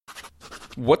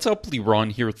What's up, Liron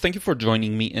here. Thank you for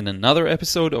joining me in another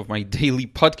episode of my daily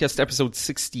podcast, episode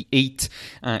 68.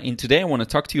 And today I want to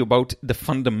talk to you about the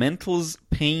fundamentals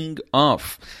paying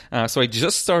off. So I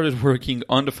just started working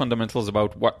on the fundamentals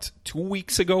about, 2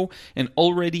 weeks ago, and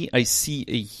already I see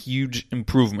a huge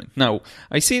improvement. Now,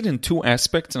 I see it in two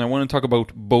aspects, and I want to talk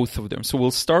about both of them. So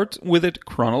we'll start with it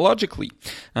chronologically.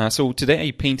 So today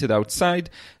I painted outside.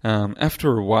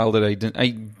 After a while that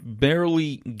I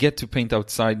barely get to paint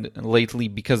outside lately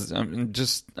because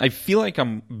I feel like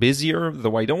I'm busier,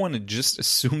 though I don't want to just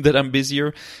assume that I'm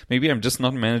busier. Maybe I'm just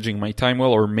not managing my time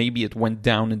well, or maybe it went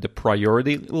down in the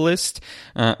priority list.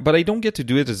 But I don't get to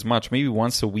do it as much, maybe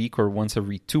once a week or once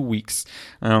every 2 weeks.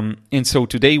 And so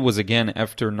today was again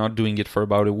after not doing it for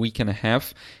about a week and a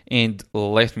half. And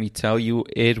let me tell you,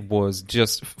 it was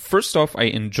just, first off, I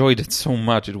enjoyed it so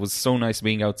much. It was so nice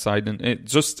being outside and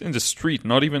just in the street,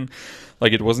 not even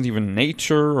like it wasn't even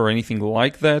nature or anything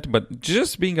like that, but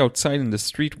just being outside in the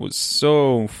street was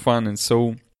so fun and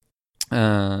so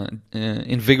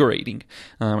invigorating.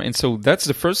 And so that's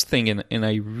the first thing, and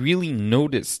I really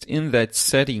noticed in that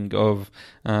setting of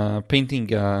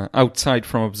painting outside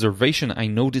from observation, I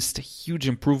noticed a huge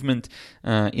improvement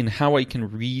in how I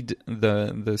can read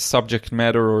the subject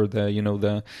matter or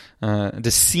the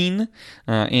scene,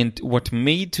 and what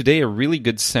made today a really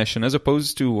good session as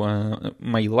opposed to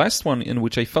my last one, in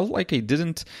which I felt like I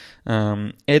didn't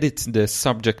edit the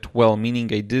subject well,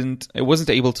 meaning I wasn't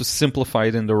able to simplify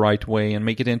it in the right way and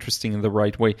make it interesting in the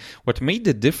right way. What made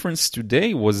the difference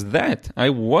today was that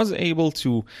I was able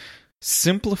to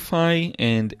simplify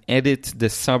and edit the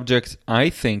subject, I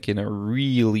think, in a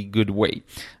really good way.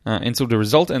 And so the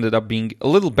result ended up being a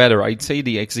little better. I'd say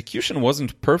the execution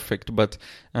wasn't perfect, but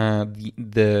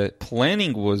the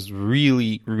planning was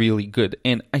really, really good.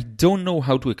 And I don't know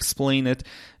how to explain it.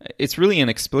 It's really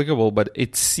inexplicable, but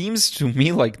it seems to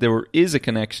me like there is a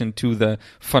connection to the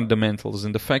fundamentals.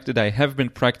 And the fact that I have been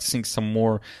practicing some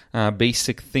more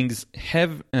basic things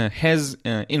has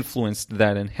influenced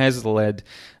that and has led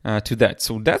to that.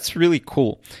 So that's really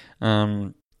cool.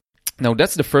 Now,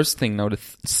 that's the first thing. Now, the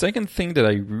second thing that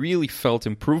I really felt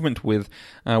improvement with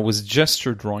was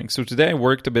gesture drawing. So today I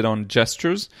worked a bit on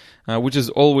gestures, which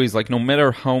is always, like, no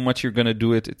matter how much you're going to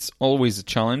do it, it's always a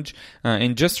challenge.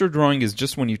 And gesture drawing is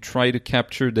just when you try to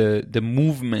capture the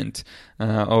movement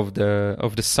of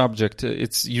the subject.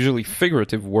 It's usually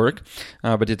figurative work,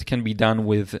 but it can be done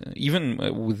with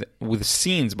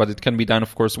scenes, but it can be done,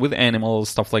 of course, with animals,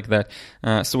 stuff like that.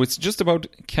 So it's just about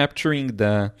capturing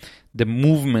the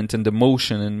movement and the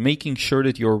motion and making sure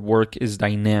that your work is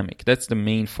dynamic. That's the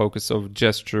main focus of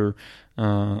gesture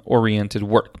oriented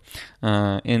work.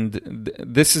 And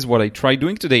this is what I tried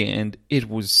doing today, and it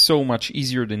was so much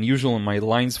easier than usual, and my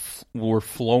lines were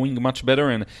flowing much better.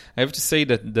 And I have to say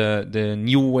that the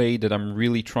new way that I'm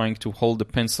really trying to hold the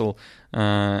pencil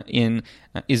in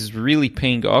is really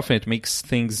paying off, and it makes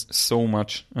things so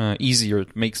much easier.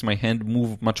 It makes my hand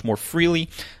move much more freely,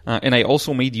 and I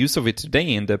also made use of it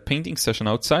today in the painting session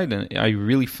outside, and I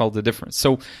really felt the difference.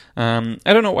 So I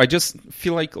don't know, I just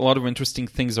feel like a lot of interesting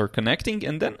things are connecting,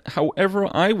 and then however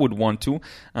I would want to,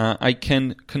 I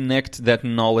can connect that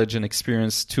knowledge and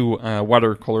experience to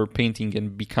watercolor painting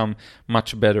and become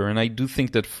much better. And I do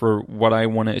think that for what I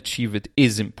want to achieve, it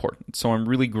is important. So I'm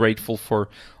really grateful for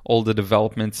all the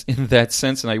developments in that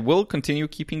sense, and I will continue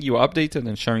keeping you updated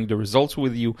and sharing the results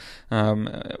with you. At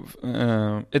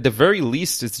the very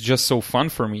least, it's just so fun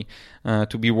for me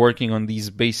to be working on these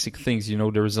basic things. You know,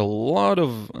 there's a lot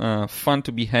of fun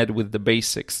to be had with the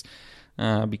basics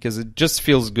because it just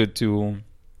feels good to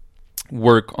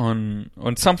work on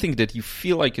something that you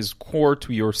feel like is core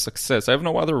to your success. I have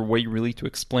no other way really to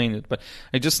explain it, but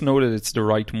I just know that it's the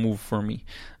right move for me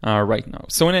right now.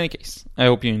 So in any case, I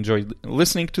hope you enjoyed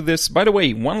listening to this. By the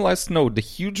way, one last note, the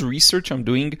huge research I'm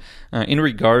doing in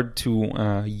regard to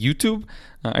YouTube,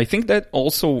 I think that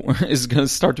also is going to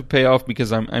start to pay off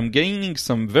because I'm gaining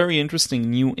some very interesting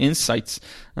new insights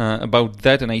about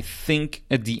that, and I think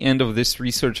at the end of this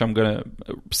research I'm going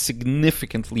to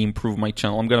significantly improve my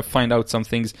channel. I'm going to find out some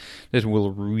things that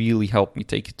will really help me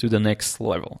take it to the next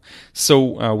level.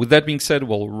 So with that being said,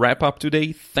 we'll wrap up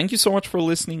today. Thank you so much for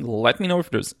listening. Let me know if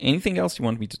there's anything else you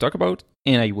want me to talk about,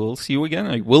 and I will see you again.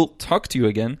 I will talk to you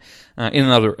again in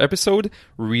another episode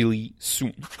really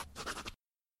soon.